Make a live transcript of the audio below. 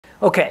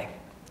Okay,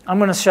 I'm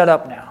going to shut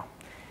up now.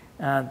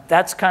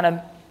 That's kind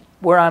of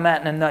where I'm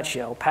at in a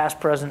nutshell, past,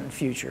 present, and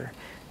future.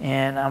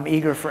 And I'm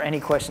eager for any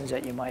questions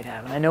that you might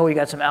have. And I know we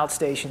got some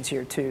outstations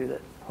here too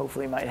that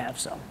hopefully might have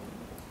some.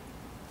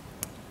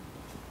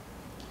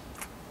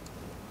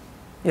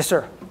 Yes,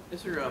 sir.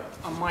 Yes, sir.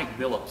 I'm Mike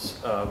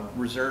Billups,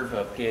 Reserve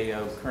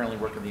PAO, currently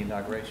working the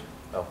inauguration.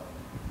 Oh,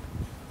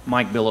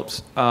 Mike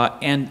Billups,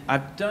 and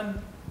I've done.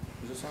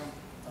 Is this on?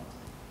 Oh.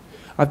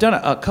 I've done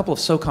a couple of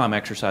SOCOM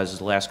exercises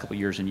the last couple of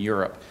years in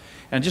Europe,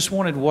 and I just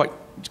wanted to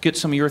get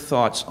some of your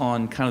thoughts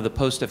on kind of the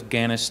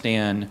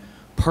post-Afghanistan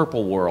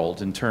purple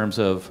world in terms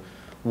of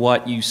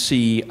what you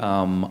see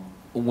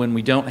when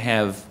we don't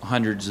have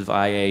hundreds of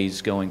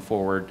IAs going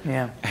forward.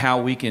 Yeah.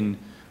 How we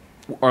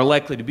are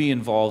likely to be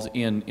involved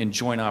in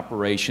joint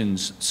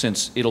operations,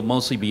 since it'll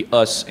mostly be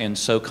us and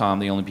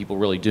SOCOM, the only people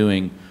really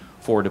doing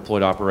forward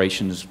deployed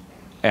operations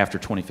after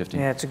 2015.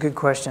 Yeah, it's a good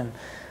question.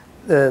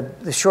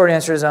 The short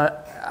answer is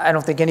I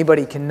don't think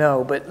anybody can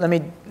know, but let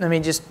me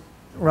just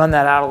run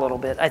that out a little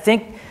bit. I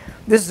think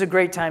this is a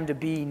great time to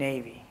be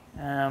Navy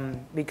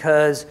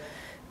because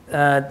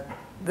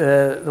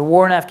the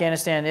war in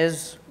Afghanistan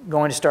is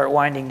going to start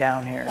winding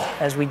down here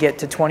as we get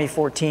to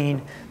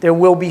 2014. There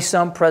will be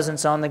some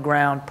presence on the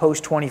ground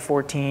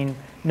post-2014.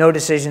 No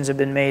decisions have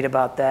been made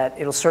about that.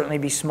 It'll certainly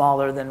be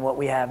smaller than what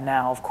we have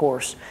now, of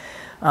course.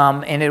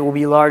 And it will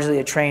be largely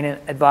a train,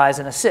 advise,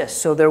 and assist.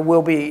 So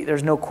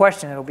there's no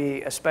question it'll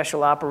be a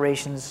special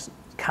operations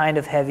kind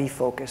of heavy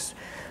focus.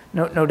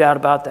 No doubt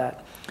about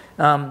that.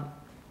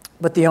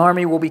 But the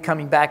Army will be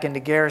coming back into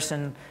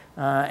garrison,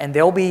 and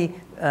they'll be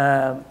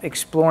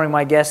exploring,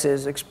 my guess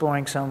is,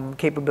 exploring some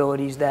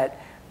capabilities that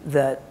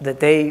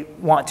they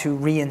want to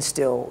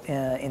reinstill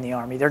in the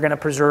Army. They're going to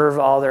preserve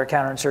all their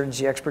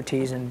counterinsurgency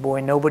expertise, and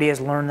boy, nobody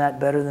has learned that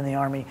better than the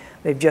Army.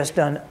 They've just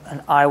done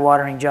an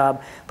eye-watering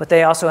job, but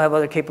they also have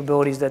other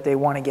capabilities that they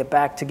want to get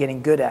back to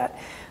getting good at.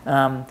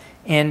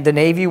 And the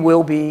Navy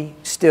will be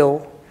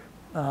still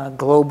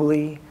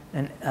globally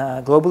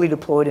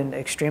deployed and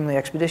extremely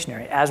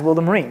expeditionary, as will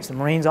the Marines. The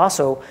Marines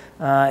also,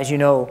 as you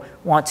know,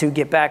 want to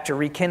get back to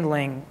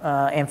rekindling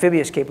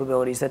amphibious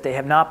capabilities that they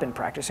have not been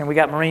practicing. We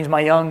got Marines.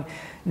 My young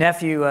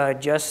nephew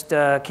just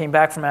came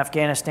back from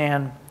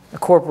Afghanistan, a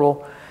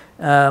corporal.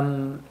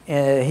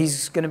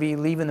 He's going to be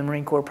leaving the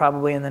Marine Corps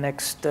probably in the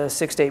next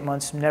 6 to 8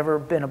 months, never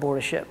been aboard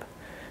a ship.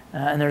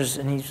 And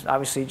he's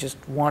obviously just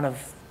one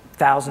of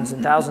thousands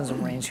and thousands of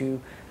Marines who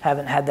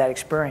haven't had that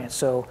experience.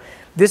 So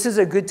this is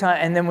a good time.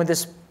 And then with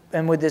this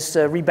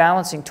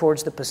rebalancing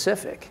towards the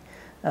Pacific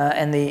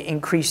and the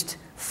increased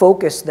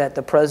focus that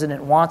the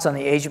president wants on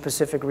the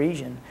Asia-Pacific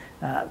region,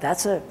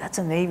 that's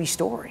a Navy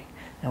story,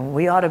 and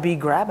we ought to be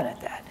grabbing at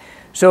that.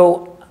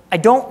 So I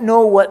don't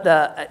know what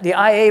the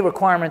IA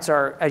requirements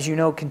are, as you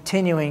know,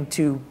 continuing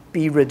to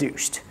be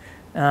reduced.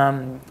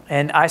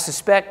 And I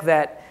suspect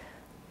that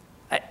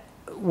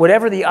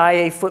whatever the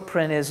IA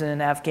footprint is in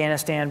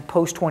Afghanistan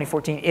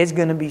post-2014 is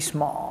going to be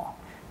small,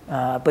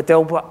 but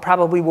there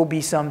probably will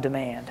be some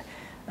demand.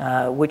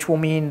 Which will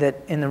mean that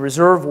in the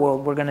reserve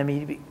world,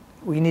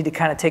 we need to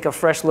kind of take a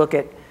fresh look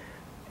at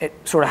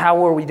sort of how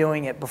were we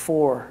doing it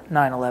before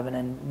 9/11,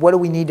 and what do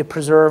we need to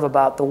preserve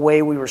about the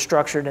way we were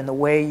structured and the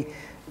way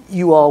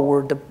you all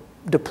were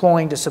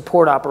deploying to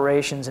support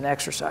operations and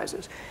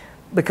exercises.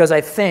 Because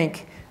I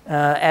think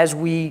as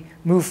we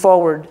move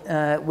forward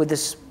with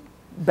this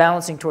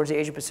balancing towards the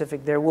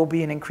Asia-Pacific, there will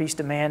be an increased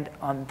demand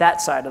on that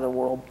side of the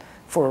world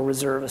for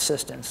reserve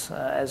assistance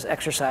as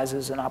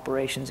exercises and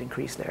operations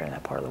increase there in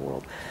that part of the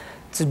world.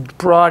 It's a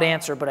broad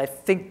answer, but I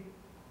think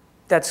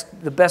that's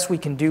the best we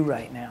can do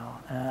right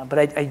now. But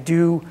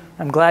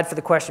I'm glad for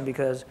the question,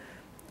 because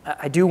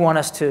I do want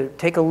us to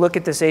take a look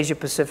at this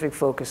Asia-Pacific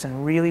focus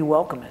and really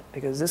welcome it,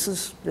 because this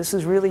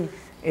is really,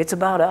 it's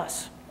about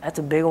us. That's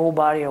a big old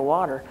body of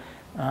water,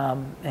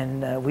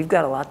 and we've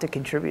got a lot to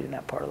contribute in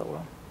that part of the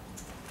world.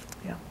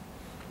 Yeah.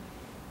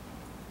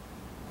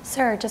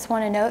 Sir, just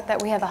want to note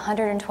that we have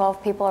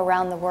 112 people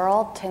around the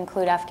world, to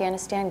include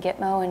Afghanistan,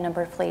 Gitmo, and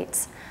numbered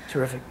fleets.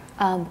 Terrific.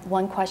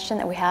 One question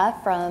that we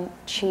have from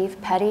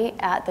Chief Petty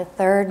at the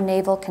 3rd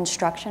Naval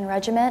Construction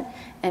Regiment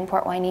in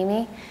Port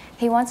Hueneme.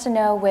 He wants to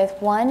know, with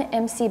one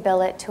MC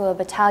billet to a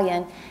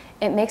battalion,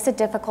 it makes it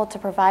difficult to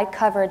provide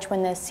coverage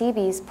when the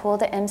CBs pull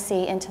the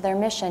MC into their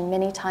mission,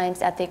 many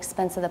times at the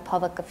expense of the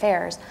public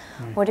affairs.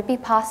 Would it be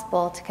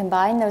possible to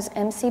combine those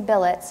MC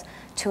billets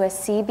to a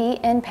CB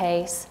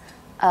in-pace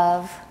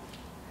of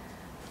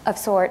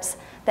sorts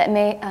that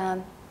may,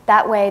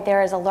 that way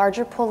there is a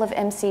larger pool of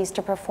MCs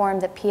to perform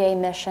the PA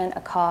mission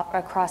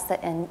across the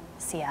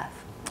NCF?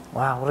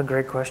 Wow, what a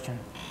great question.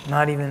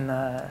 Not even,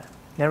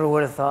 never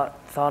would have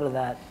thought of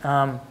that.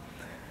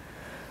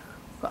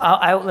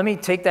 Let me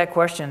take that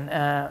question,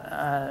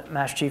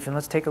 Master Chief, and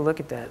let's take a look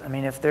at that. I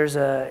mean, if there's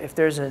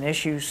an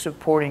issue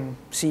supporting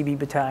CB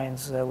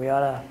battalions, we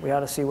ought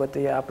to see what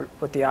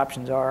the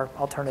options are,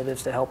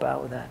 alternatives to help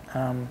out with that.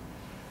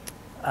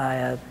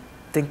 I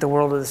think the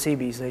world of the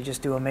CBs. They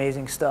just do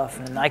amazing stuff,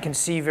 and I can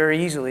see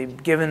very easily,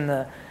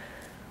 given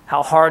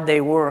how hard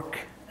they work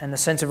and the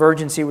sense of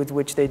urgency with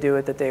which they do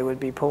it, that they would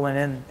be pulling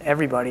in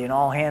everybody and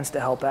all hands to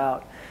help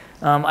out.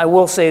 I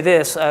will say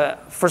this,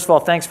 first of all,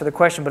 thanks for the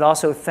question, but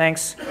also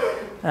thanks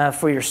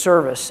for your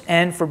service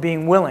and for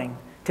being willing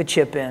to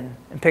chip in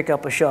and pick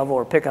up a shovel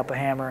or pick up a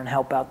hammer and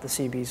help out the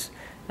Seabees.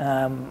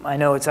 I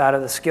know it's out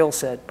of the skill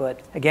set,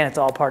 but again, it's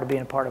all part of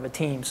being a part of a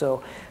team.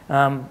 So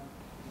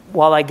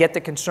while I get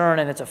the concern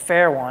and it's a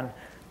fair one,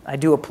 I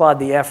do applaud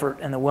the effort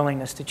and the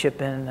willingness to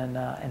chip in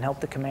and help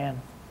the command.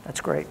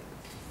 That's great.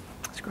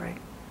 That's great.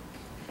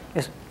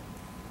 Yes?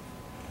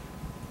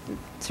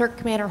 Sir,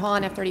 Commander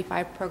Hahn,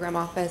 F-35 Program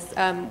Office.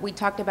 We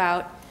talked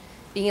about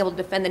being able to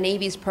defend the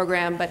Navy's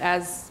program, but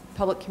as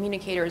public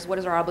communicators, what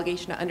is our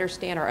obligation to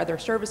understand our other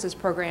services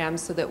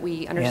programs so that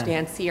we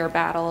understand see our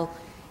battle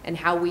and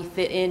how we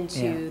fit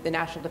into the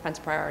national defense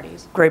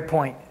priorities? Great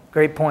point.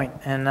 Great point.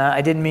 And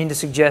I didn't mean to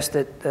suggest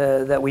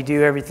that we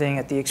do everything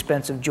at the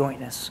expense of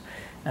jointness.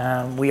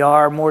 We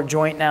are more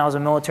joint now as a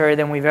military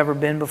than we've ever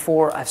been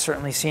before. I've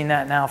certainly seen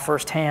that now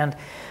firsthand.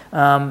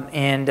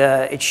 And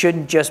it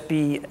shouldn't just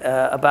be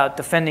about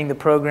defending the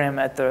program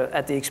at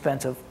the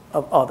expense of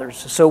others.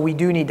 So we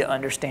do need to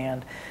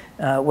understand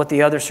what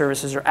the other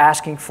services are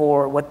asking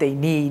for, what they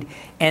need,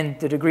 and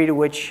the degree to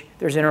which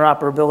there's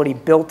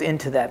interoperability built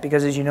into that.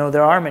 Because as you know,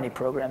 there are many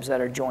programs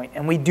that are joint,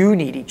 and we do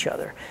need each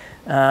other.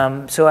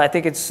 So I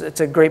think it's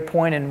a great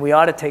point, and we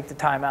ought to take the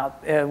time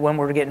out when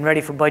we're getting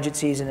ready for budget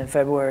season in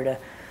February to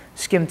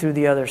skim through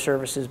the other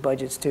services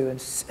budgets too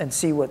and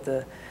see what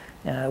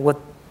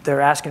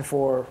they're asking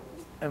for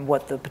and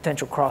what the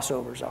potential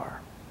crossovers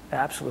are.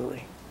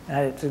 Absolutely.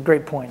 It's a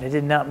great point. I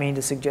did not mean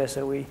to suggest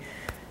that we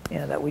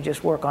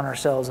just work on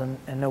ourselves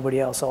and nobody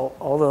else,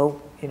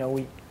 although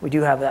we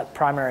do have that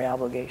primary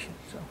obligation.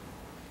 So,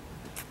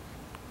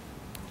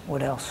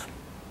 what else?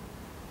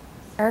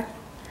 Sir,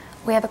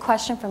 we have a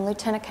question from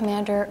Lieutenant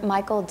Commander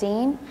Michael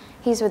Dean.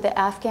 He's with the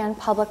Afghan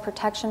Public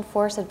Protection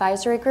Force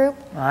Advisory Group.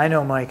 I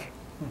know Mike.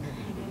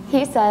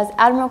 He says,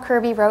 Admiral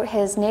Kirby wrote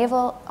his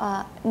Naval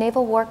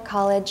War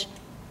College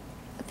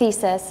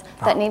thesis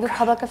that Navy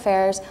Public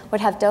Affairs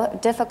would have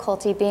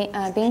difficulty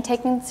being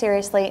taken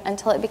seriously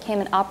until it became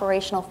an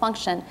operational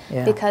function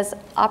because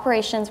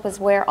operations was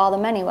where all the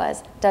money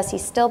was. Does he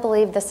still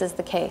believe this is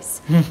the case?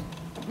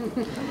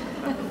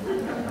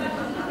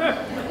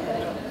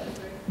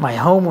 My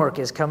homework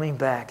is coming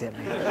back at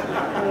me.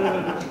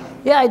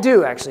 Yeah, I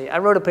do, actually. I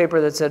wrote a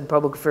paper that said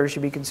public affairs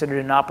should be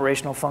considered an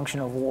operational function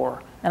of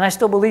war, and I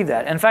still believe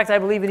that. In fact, I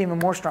believe it even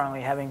more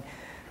strongly, having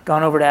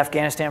gone over to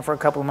Afghanistan for a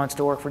couple of months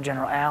to work for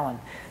General Allen.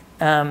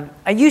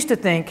 I used to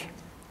think,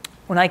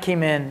 when I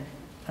came in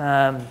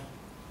to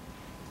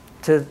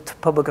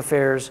public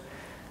affairs,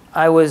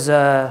 I was,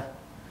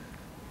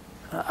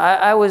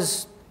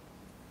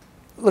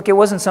 look, it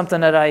wasn't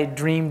something that I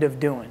dreamed of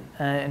doing.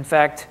 In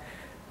fact,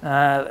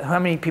 how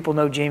many people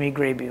know Jamie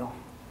Graybeal?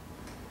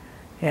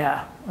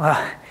 Yeah,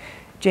 well,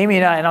 Jamie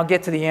and I, and I'll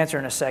get to the answer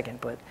in a second,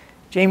 but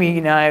Jamie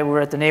and I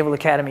were at the Naval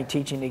Academy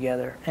teaching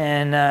together,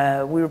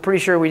 and we were pretty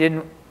sure we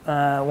didn't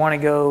want to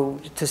go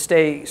to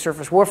stay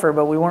surface warfare,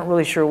 but we weren't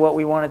really sure what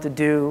we wanted to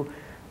do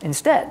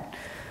instead.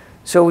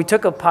 So we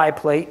took a pie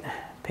plate,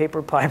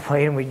 paper pie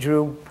plate, and we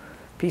drew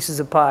pieces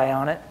of pie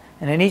on it,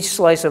 and in each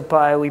slice of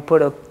pie we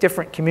put a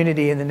different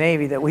community in the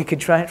Navy that we could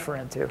transfer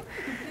into.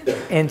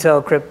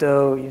 Intel,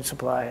 crypto,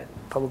 supply,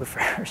 public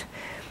affairs.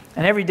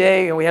 And every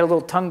day we had a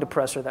little tongue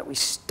depressor that we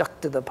stuck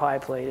to the pie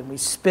plate, and we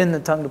spin the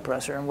tongue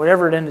depressor, and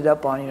whatever it ended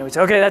up on, we'd say,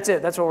 okay, that's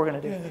it, that's what we're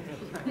going to do.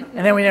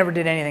 And then we never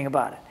did anything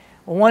about it.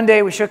 Well, one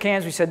day we shook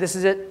hands, we said, this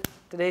is it,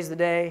 today's the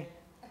day.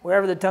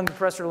 Wherever the tongue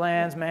depressor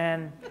lands,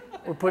 man,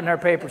 we're putting our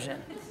papers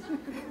in.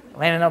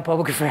 Landing on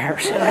public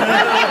affairs.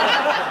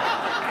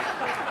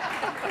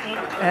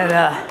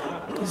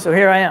 And so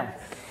here I am.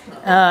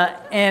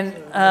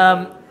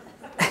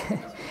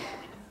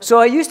 So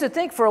I used to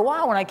think for a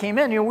while when I came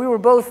in, we were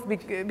both,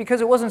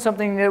 because it wasn't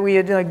something that we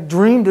had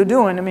dreamed of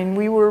doing. I mean,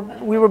 we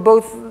were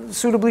both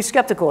suitably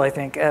skeptical, I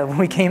think, when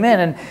we came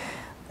in.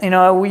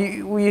 And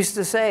we used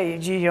to say,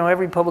 gee,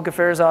 every public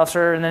affairs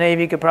officer in the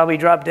Navy could probably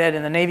drop dead,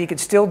 and the Navy could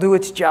still do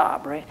its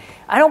job, right?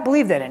 I don't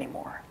believe that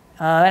anymore,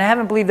 and I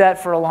haven't believed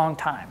that for a long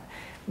time.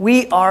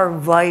 We are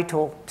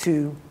vital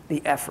to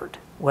the effort.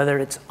 Whether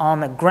it's on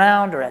the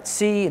ground or at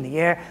sea, in the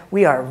air,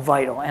 we are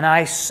vital. And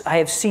I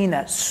have seen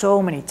that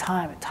so many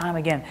time and time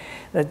again.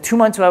 The 2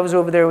 months I was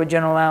over there with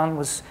General Allen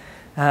was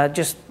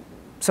just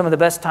some of the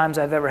best times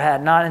I've ever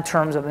had. Not in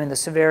terms of the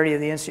severity of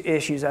the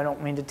issues, I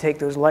don't mean to take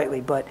those lightly,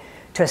 but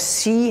to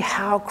see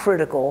how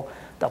critical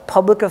the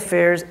public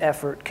affairs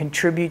effort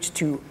contributes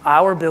to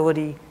our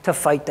ability to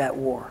fight that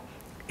war.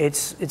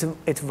 It's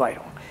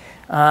vital.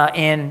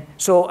 And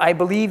so I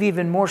believe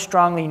even more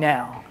strongly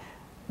now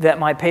that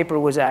my paper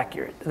was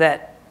accurate,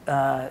 that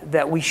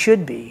we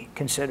should be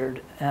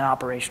considered an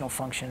operational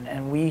function,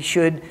 and we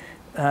should be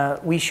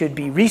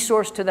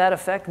resourced to that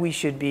effect. We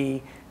should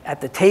be at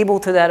the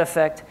table to that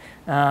effect,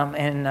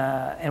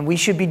 and we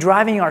should be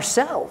driving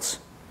ourselves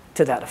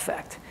to that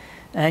effect.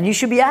 And you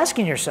should be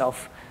asking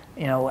yourself,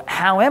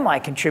 how am I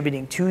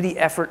contributing to the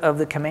effort of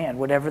the command,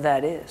 whatever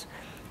that is?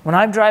 When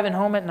I'm driving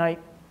home at night,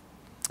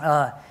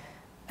 I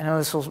know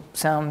this will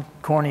sound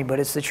corny, but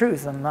it's the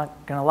truth. I'm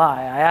not going to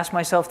lie. I asked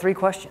myself 3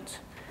 questions.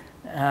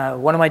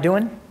 What am I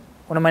doing?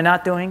 What am I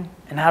not doing?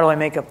 And how do I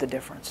make up the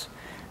difference?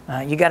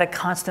 You got to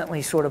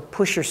constantly sort of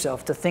push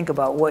yourself to think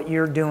about what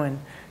you're doing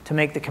to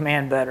make the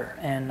command better.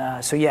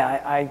 And so yeah,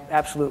 I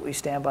absolutely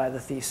stand by the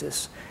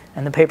thesis.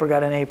 And the paper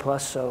got an A+,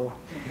 so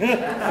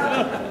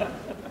it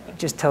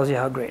just tells you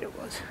how great it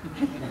was.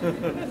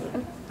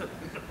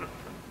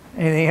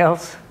 Anything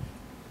else?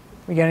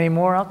 We got any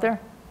more out there?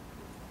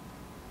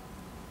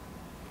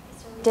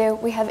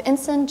 We have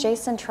Ensign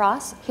Jason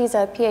Tross. He's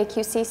a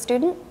PAQC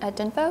student at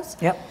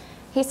DINFOS. Yep.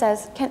 He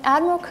says, can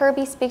Admiral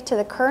Kirby speak to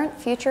the current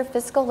future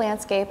fiscal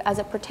landscape as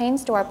it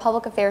pertains to our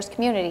public affairs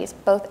communities,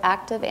 both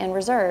active and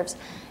reserves?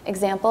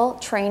 Example,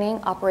 training,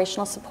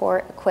 operational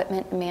support,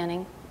 equipment, and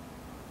manning.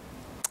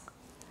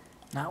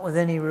 Not with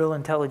any real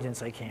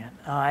intelligence, I can't.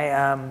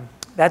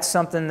 That's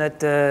something that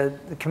the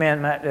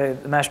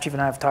Master Chief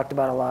and I have talked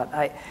about a lot.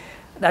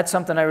 That's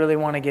something I really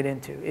want to get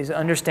into, is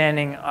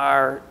understanding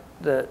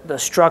the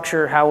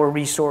structure, how we're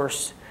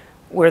resourced,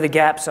 where the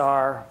gaps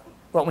are,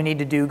 what we need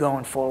to do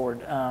going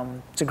forward.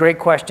 It's a great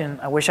question.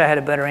 I wish I had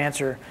a better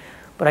answer,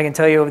 but I can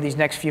tell you over these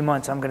next few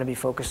months, I'm going to be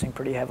focusing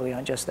pretty heavily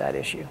on just that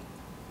issue.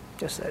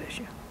 Just that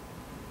issue.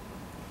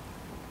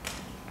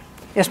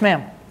 Yes,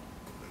 ma'am.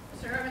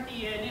 Sir, I'm at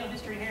the Naval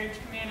History and Heritage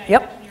Command. I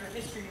Yep. imagine you're a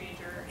history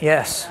major.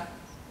 Yes.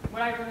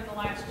 What I've learned in the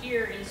last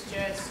year is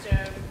just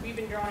we've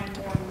been drawing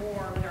more and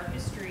more with our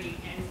history,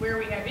 and where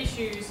we have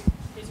issues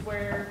is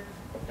where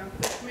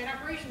don't put command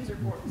operations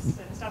reports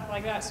and stuff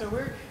like that. So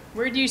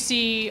where do you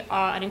see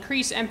an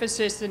increased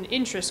emphasis and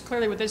interest,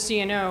 clearly with the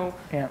CNO,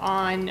 Yeah.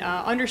 on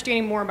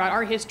understanding more about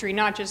our history,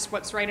 not just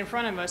what's right in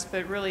front of us,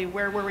 but really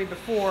where were we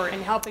before,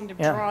 and helping to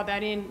Yeah. draw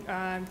that in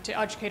to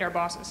educate our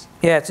bosses?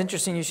 Yeah, it's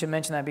interesting you should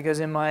mention that, because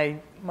in my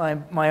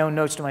own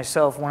notes to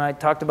myself, when I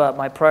talked about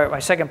my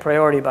second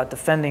priority about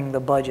defending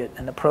the budget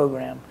and the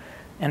program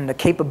and the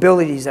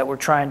capabilities that we're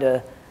trying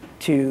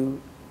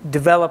to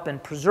develop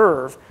and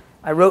preserve,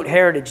 I wrote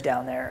heritage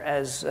down there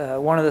as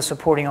one of the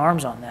supporting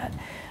arms on that.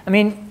 I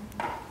mean,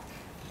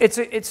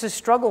 it's a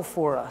struggle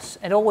for us.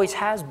 It always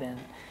has been.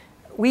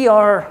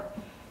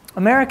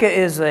 America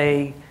is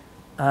a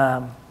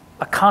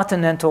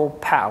continental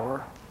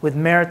power with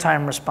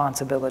maritime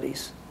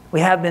responsibilities. We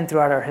have been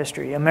throughout our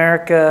history.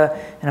 America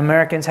and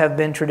Americans have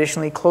been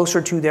traditionally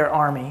closer to their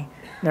army,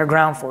 their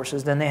ground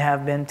forces, than they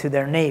have been to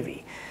their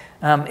navy.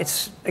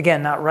 It's,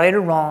 again, not right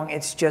or wrong.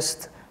 It's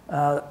just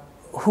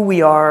who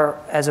we are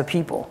as a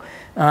people.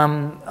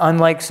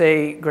 Unlike,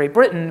 say, Great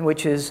Britain,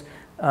 which is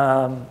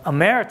a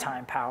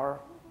maritime power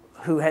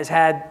who has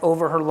had,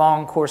 over her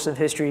long course of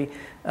history,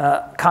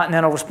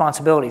 continental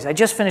responsibilities. I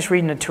just finished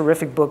reading a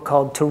terrific book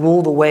called To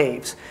Rule the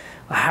Waves.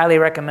 I highly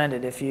recommend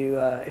it if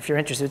you're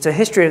interested. It's a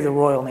history of the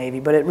Royal Navy,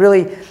 but it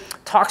really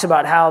talks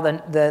about how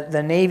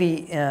the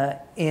Navy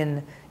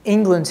in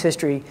England's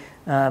history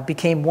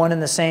became one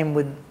and the same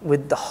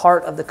with the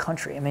heart of the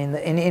country. I mean,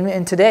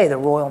 and today the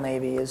Royal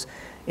Navy is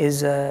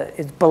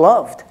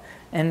beloved.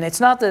 And it's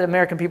not that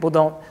American people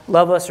don't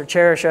love us or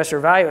cherish us or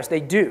value us. They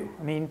do.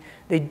 I mean,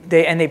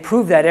 they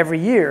prove that every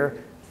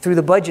year through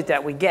the budget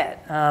that we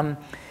get.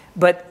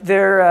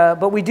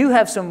 But we do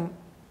have some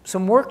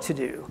work to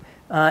do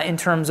in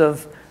terms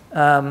of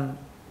trying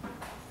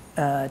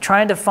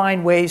to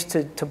find ways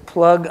to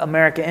plug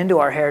America into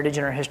our heritage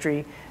and our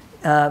history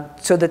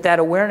so that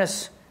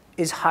awareness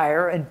is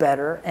higher and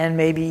better and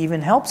maybe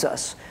even helps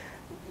us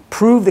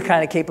prove the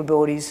kind of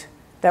capabilities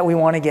that we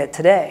want to get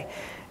today.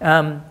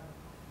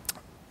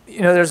 You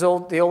know, there's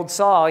the old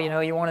saw, you know,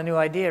 you want a new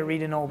idea,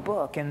 read an old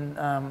book.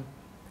 And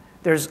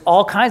there's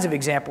all kinds of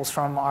examples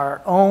from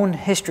our own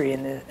history.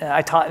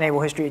 I taught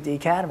naval history at the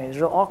academy.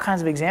 There's all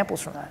kinds of examples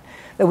from that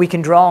we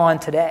can draw on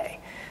today.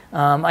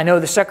 I know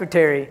the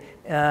Secretary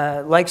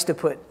likes to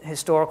put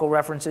historical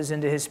references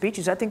into his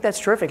speeches. I think that's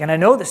terrific. And I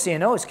know the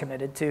CNO is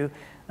committed to,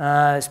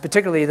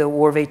 particularly the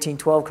War of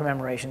 1812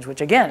 commemorations,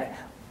 which again,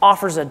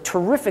 offers a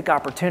terrific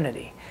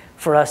opportunity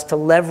for us to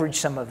leverage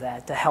some of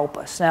that to help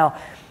us. Now,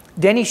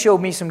 Denny showed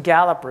me some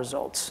Gallup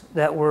results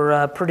that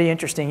were pretty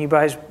interesting. You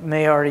guys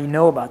may already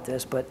know about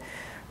this, but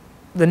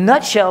the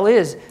nutshell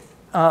is,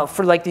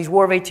 for like these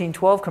War of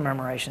 1812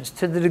 commemorations,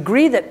 to the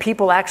degree that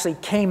people actually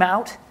came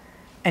out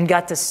and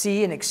got to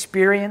see and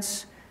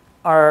experience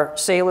our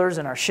sailors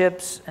and our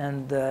ships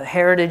and the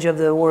heritage of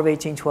the War of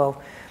 1812,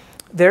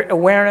 their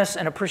awareness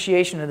and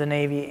appreciation of the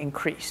Navy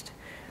increased.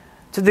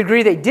 To the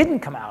degree they didn't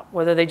come out,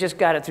 whether they just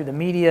got it through the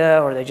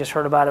media or they just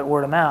heard about it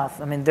word of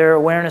mouth, I mean, their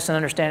awareness and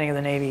understanding of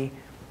the Navy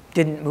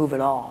didn't move at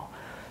all.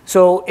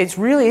 So it's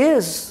really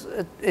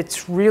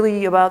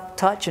about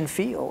touch and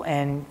feel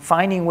and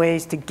finding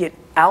ways to get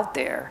out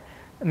there.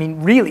 I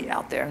mean, really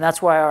out there. And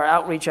that's why our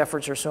outreach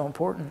efforts are so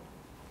important.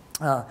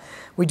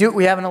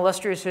 We have an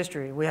illustrious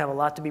history. We have a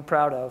lot to be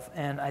proud of.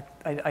 And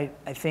I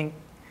think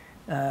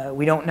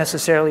we don't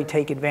necessarily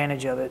take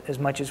advantage of it as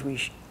much as we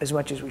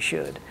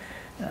should.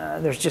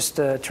 There's just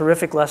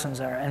terrific lessons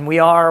there. And we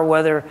are,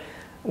 whether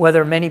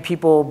whether many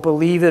people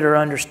believe it or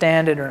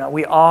understand it or not,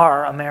 we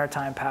are a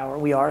maritime power.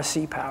 We are a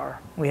sea power.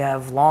 We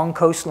have long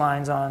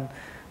coastlines on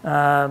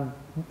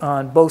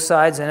both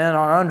sides and in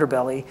our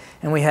underbelly,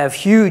 and we have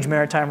huge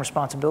maritime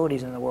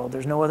responsibilities in the world.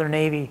 There's no other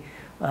Navy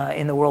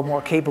in the world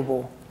more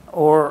capable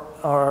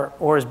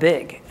or as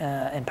big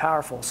and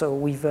powerful. So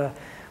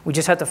we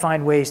just have to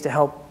find ways to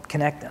help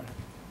connect them.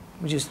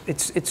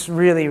 It's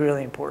really,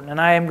 really important,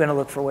 and I am going to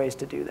look for ways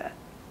to do that.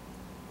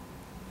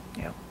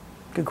 Yeah,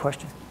 good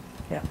question.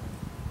 Yeah.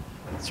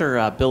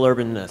 Sir, Bill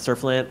Urban,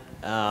 Surfland.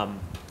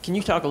 Can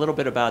you talk a little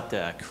bit about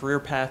career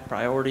path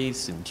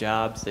priorities and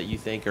jobs that you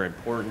think are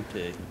important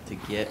to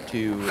get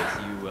to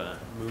as you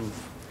move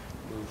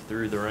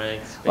through the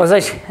ranks? Well,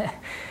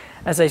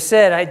 as I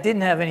said, I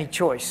didn't have any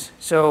choice.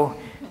 So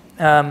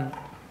let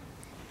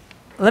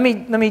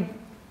me,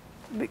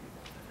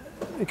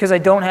 because I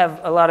don't have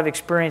a lot of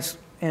experience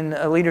in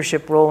a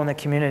leadership role in the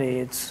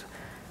community,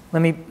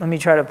 let me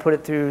try to put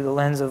it through the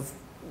lens of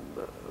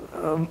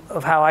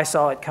how I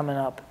saw it coming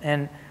up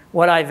and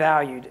what I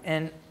valued.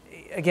 And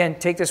again,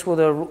 take this with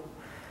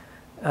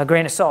a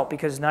grain of salt,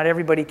 because not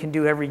everybody can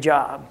do every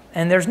job.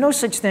 And there's no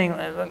such thing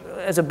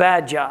as a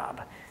bad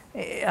job.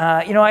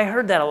 I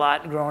heard that a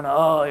lot growing up.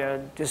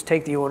 Oh, just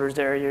take the orders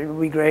there. You'll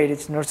be great.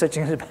 It's no such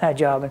thing as a bad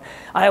job. And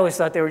I always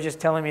thought they were just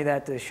telling me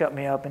that to shut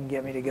me up and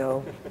get me to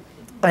go.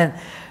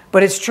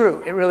 But it's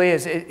true. It really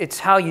is. It's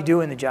how you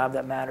do in the job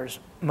that matters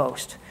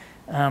most.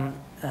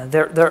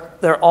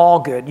 They're all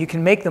good. You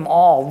can make them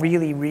all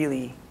really,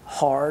 really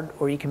hard,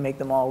 or you can make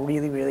them all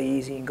really, really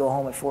easy and go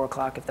home at 4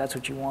 o'clock if that's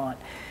what you want.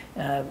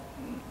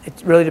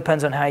 It really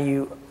depends on how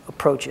you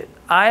approach it.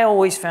 I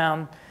always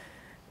found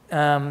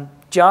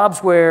jobs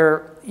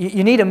where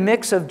you need a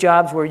mix of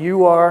jobs where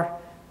you are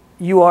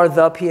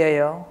the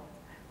PAO,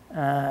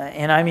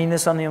 and I mean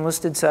this on the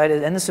enlisted side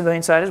and the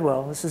civilian side as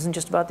well. This isn't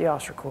just about the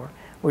officer corps,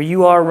 where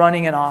you are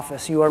running an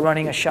office, you are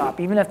running a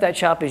shop, even if that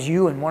shop is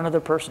you and one other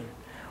person,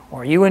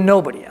 or you and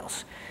nobody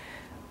else,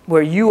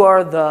 where you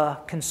are the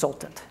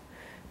consultant.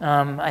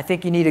 I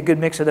think you need a good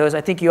mix of those. I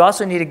think you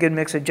also need a good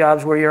mix of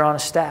jobs where you're on a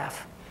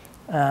staff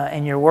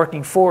and you're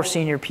working for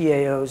senior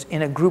PAOs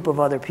in a group of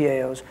other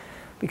PAOs,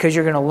 because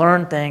you're going to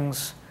learn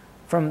things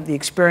from the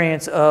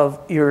experience of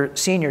your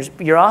seniors.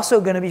 But you're also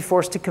going to be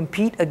forced to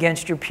compete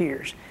against your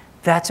peers.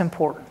 That's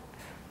important.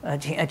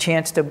 A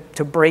chance to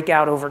break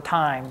out over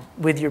time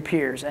with your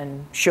peers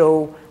and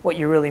show what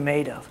you're really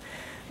made of.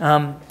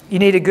 You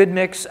need a good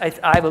mix,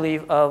 I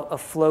believe, of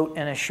afloat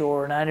and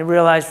ashore. And I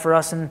realize for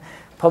us in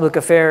public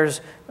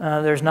affairs,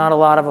 there's not a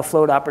lot of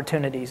afloat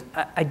opportunities.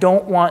 I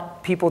don't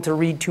want people to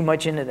read too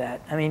much into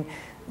that. I mean,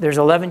 there's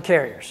 11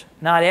 carriers.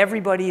 Not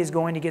everybody is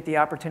going to get the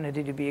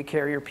opportunity to be a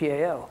carrier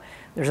PAO.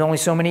 There's only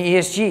so many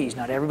ESGs.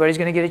 Not everybody's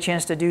going to get a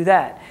chance to do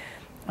that.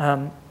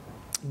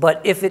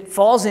 But if it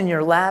falls in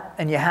your lap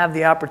and you have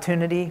the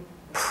opportunity,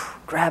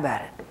 grab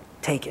at it,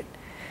 take it.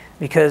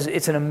 Because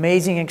it's an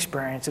amazing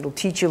experience. It'll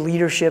teach you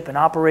leadership and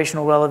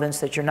operational relevance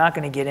that you're not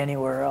going to get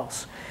anywhere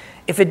else.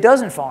 If it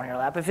doesn't fall in your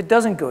lap, if it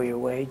doesn't go your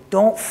way,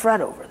 don't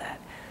fret over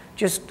that.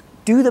 Just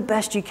do the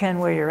best you can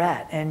where you're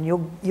at, and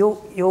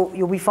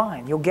you'll be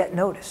fine. You'll get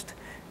noticed.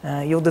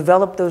 You'll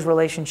develop those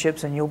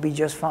relationships, and you'll be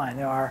just fine.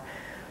 There are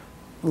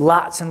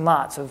lots and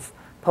lots of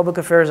public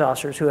affairs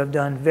officers who have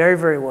done very,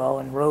 very well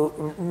and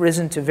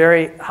risen to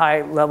very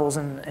high levels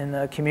in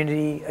the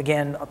community,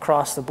 again,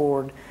 across the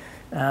board,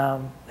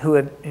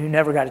 who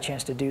never got a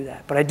chance to do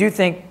that. But I do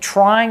think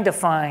trying to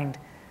find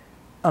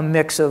a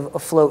mix of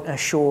afloat and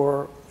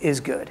ashore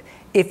is good.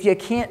 If you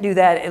can't do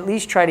that, at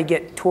least try to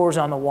get tours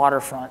on the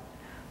waterfront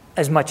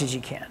as much as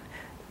you can.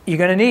 You're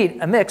going to need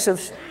a mix of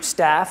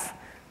staff,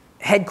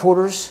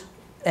 headquarters,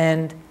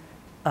 and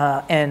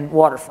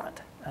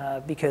waterfront,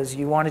 because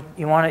you don't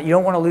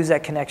want to lose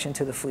that connection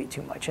to the fleet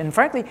too much. And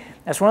frankly,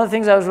 that's one of the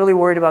things I was really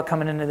worried about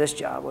coming into this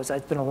job. Was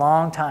it's been a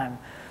long time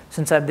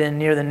since I've been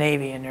near the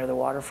Navy and near the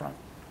waterfront.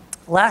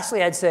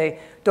 Lastly, I'd say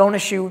don't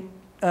eschew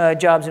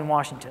jobs in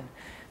Washington.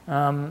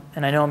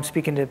 And I know I'm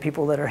speaking to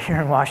people that are here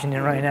in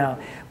Washington right now,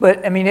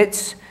 but I mean,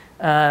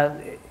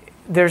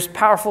 there's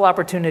powerful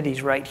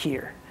opportunities right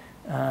here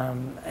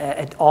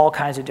at all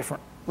kinds of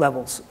different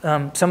levels.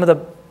 Some of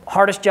the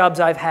hardest jobs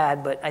I've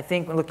had, but I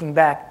think looking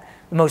back,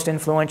 the most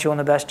influential and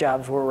the best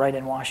jobs were right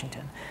in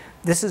Washington.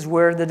 This is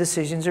where the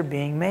decisions are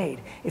being made.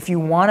 If you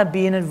want to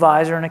be an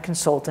advisor and a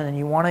consultant and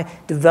you want to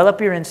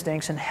develop your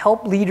instincts and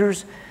help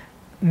leaders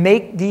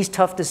make these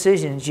tough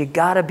decisions, you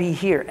got to be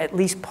here at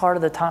least part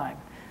of the time.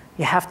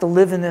 You have to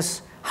live in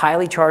this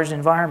highly charged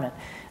environment.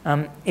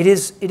 It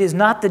is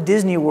not the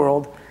Disney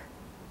World,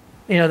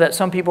 that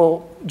some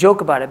people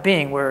joke about it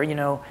being, where,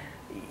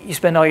 you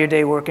spend all your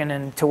day working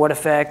and to what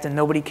effect and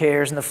nobody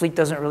cares and the fleet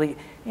doesn't really,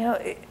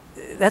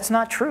 that's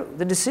not true.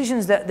 The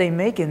decisions that they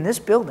make in this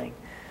building,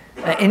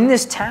 in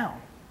this town,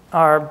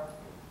 are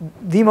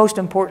the most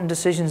important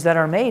decisions that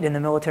are made in the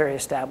military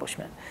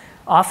establishment,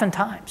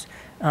 oftentimes.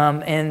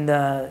 And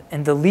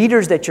the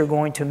leaders that you're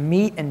going to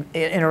meet and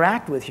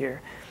interact with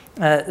here,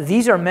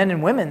 these are men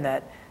and women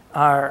that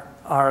are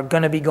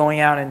going to be going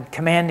out and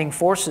commanding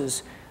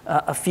forces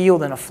a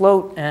field and a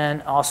float,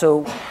 and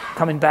also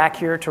coming back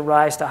here to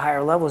rise to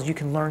higher levels. You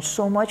can learn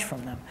so much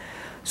from them.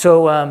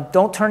 So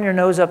don't turn your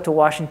nose up to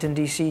Washington,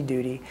 D.C.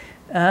 duty.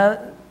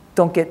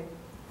 Don't get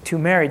too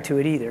married to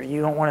it either.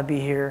 You don't want to be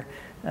here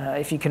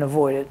if you can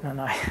avoid it. And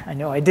I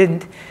know I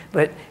didn't,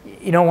 but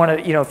you don't want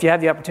to, if you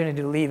have the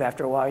opportunity to leave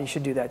after a while, you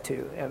should do that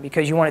too.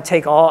 Because you want to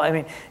take all,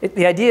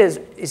 the idea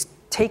is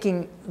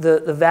taking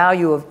the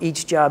value of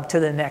each job to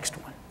the next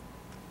one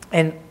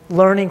and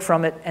learning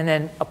from it and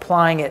then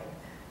applying it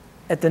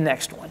at the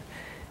next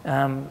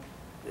one.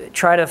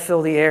 Try to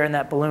fill the air in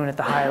that balloon at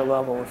the higher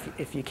level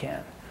if you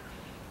can.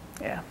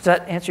 Yeah. Does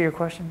that answer your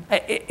question?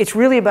 It's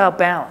really about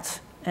balance.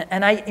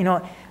 And I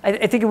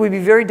think it would be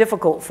very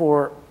difficult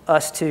for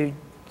us to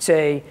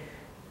say,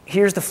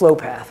 here's the flow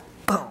path,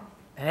 boom,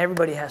 and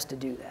everybody has to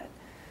do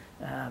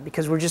that.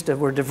 Because we're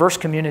a diverse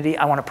community.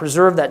 I want to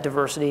preserve that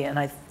diversity, and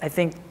I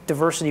think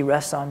diversity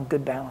rests on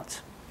good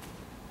balance.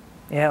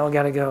 Yeah, we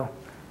got to go.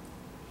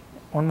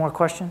 One more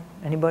question?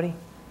 Anybody?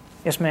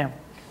 Yes, ma'am.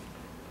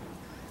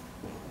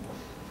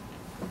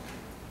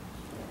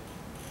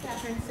 Good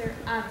afternoon, sir.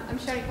 I'm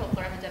Shoni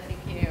Coulter. I'm the deputy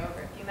PA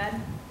over at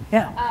UMed.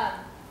 Yeah.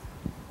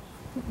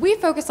 We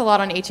focus a lot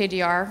on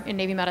HADR in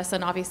Navy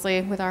medicine,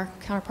 obviously, with our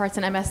counterparts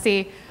in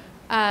MSC.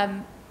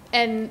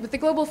 And with the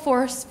global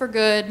force for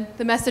good,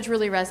 the message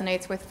really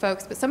resonates with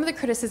folks. But some of the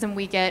criticism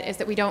we get is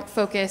that we don't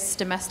focus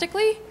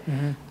domestically.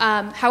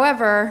 Mm-hmm.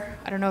 However,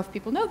 I don't know if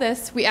people know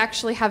this, we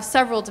actually have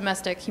several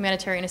domestic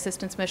humanitarian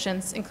assistance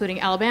missions,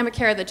 including Alabama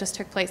Care that just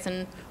took place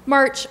in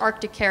March,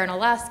 Arctic Care in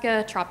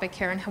Alaska, Tropic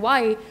Care in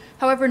Hawaii.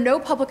 However, no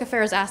public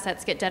affairs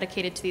assets get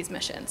dedicated to these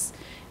missions.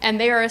 And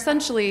they are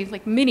essentially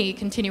like mini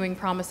continuing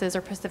promises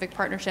or Pacific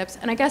partnerships.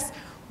 And I guess,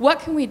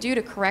 what can we do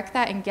to correct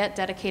that and get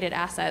dedicated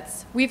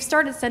assets? We've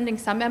started sending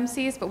some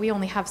MCs, but we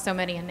only have so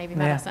many in Navy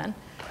medicine.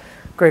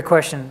 Great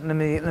question.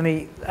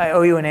 I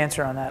owe you an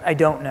answer on that. I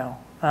don't know.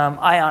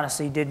 I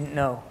honestly didn't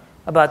know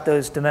about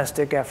those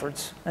domestic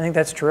efforts. I think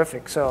that's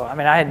terrific. So,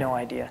 I had no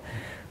idea.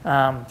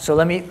 So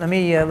let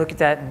me look at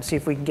that and see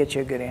if we can get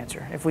you a good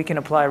answer. If we can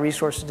apply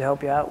resources to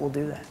help you out, we'll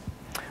do that.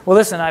 Well,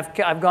 listen,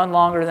 I've gone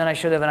longer than I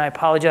should have, and I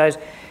apologize.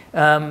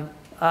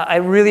 I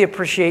really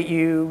appreciate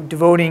you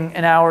devoting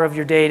an hour of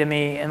your day to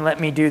me and let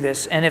me do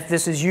this. And if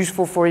this is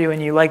useful for you and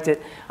you liked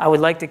it, I would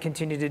like to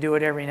continue to do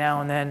it every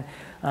now and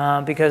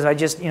then because I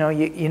just,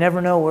 you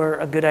never know where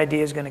a good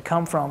idea is going to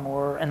come from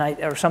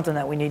or something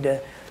that we need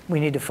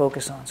to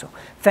focus on. So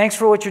thanks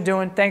for what you're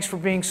doing. Thanks for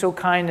being so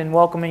kind and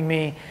welcoming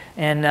me.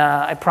 And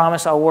I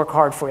promise I'll work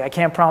hard for you. I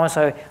can't promise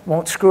I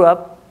won't screw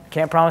up.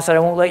 Can't promise that I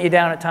won't let you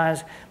down at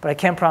times, but I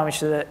can promise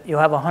you that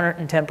you'll have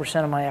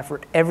 110% of my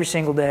effort every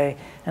single day,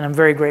 and I'm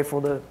very grateful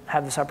to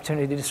have this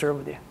opportunity to serve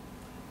with you.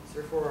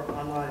 Sir, for our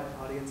online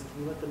audience,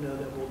 can you let them know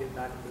that we'll get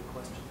back to the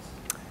questions?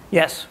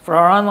 Yes, for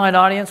our online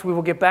audience, we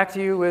will get back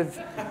to you with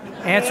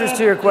answers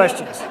to your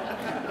questions.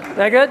 Is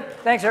that good?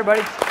 Thanks,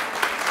 everybody.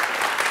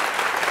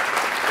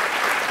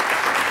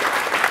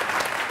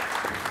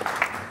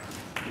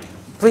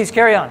 Please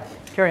carry on.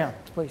 Carry on,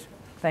 please.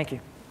 Thank you.